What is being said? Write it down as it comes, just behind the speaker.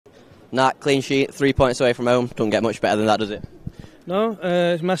Nat, clean sheet, 3 points away from home. Doesn't get much better than that, does it? No,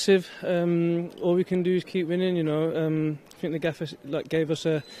 it's massive. All we can do is keep winning, you know. I think the gaffer gave us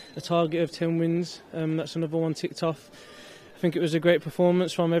a target of 10 wins. That's another one ticked off. I think it was a great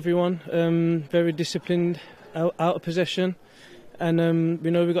performance from everyone. Very disciplined, out of possession. And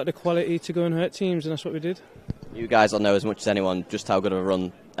we know we got the quality to go and hurt teams, and that's what we did. You guys will know as much as anyone just how good of a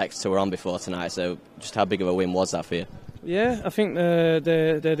run Exeter were on before tonight, so just how big of a win was that for you? Yeah, I think they're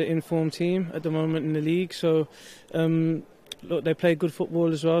the informed team at the moment in the league, so look, they play good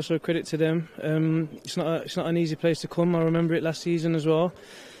football as well, so credit to them. It's not an easy place to come. I remember it last season as well.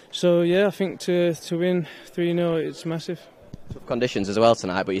 So yeah, I think to win 3-0, it's massive. Tough conditions as well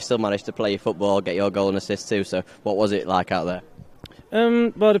tonight, but you still managed to play your football, get your goal and assist too. So what was it like out there?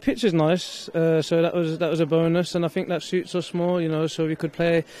 Well, the pitch is nice, so that was a bonus, and I think that suits us more, you know, so we could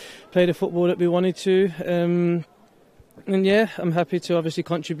play the football that we wanted to. And yeah, I'm happy to obviously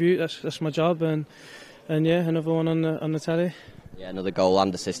contribute. That's my job, and yeah, another one on the tally. Yeah, another goal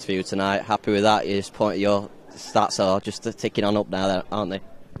and assist for you tonight. Happy with that? Your stats are just ticking on up now, aren't they?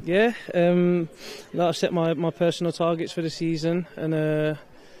 Yeah, I've set my personal targets for the season, and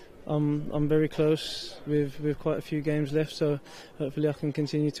I'm very close with quite a few games left, so hopefully I can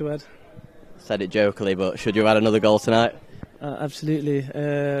continue to add. Said it jokingly, but should you have had another goal tonight? Absolutely.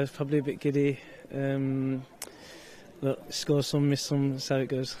 Probably a bit giddy. Look, score some, miss some, that's how it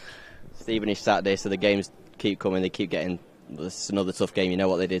goes. Stevenage Saturday, so the games keep coming, they keep getting. It's another tough game. You know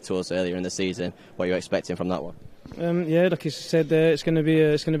what they did to us earlier in the season. What are you expecting from that one? Yeah, like you said, it's going to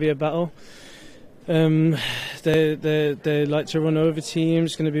be a battle. They like to run over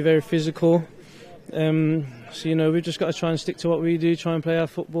teams. It's going to be very physical. So you know, we've just got to try and stick to what we do, try and play our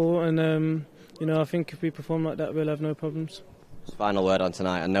football, and you know, I think if we perform like that, we'll have no problems. Final word on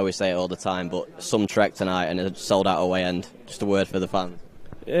tonight. I know we say it all the time, but some trek tonight and a sold out away end. Just a word for the fans.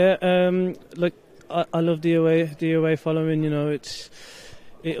 Yeah, look, I love the away following. You know, it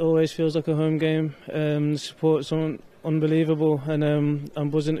always feels like a home game. The support's unbelievable, and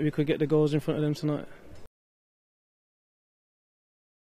I'm buzzing that we could get the goals in front of them tonight.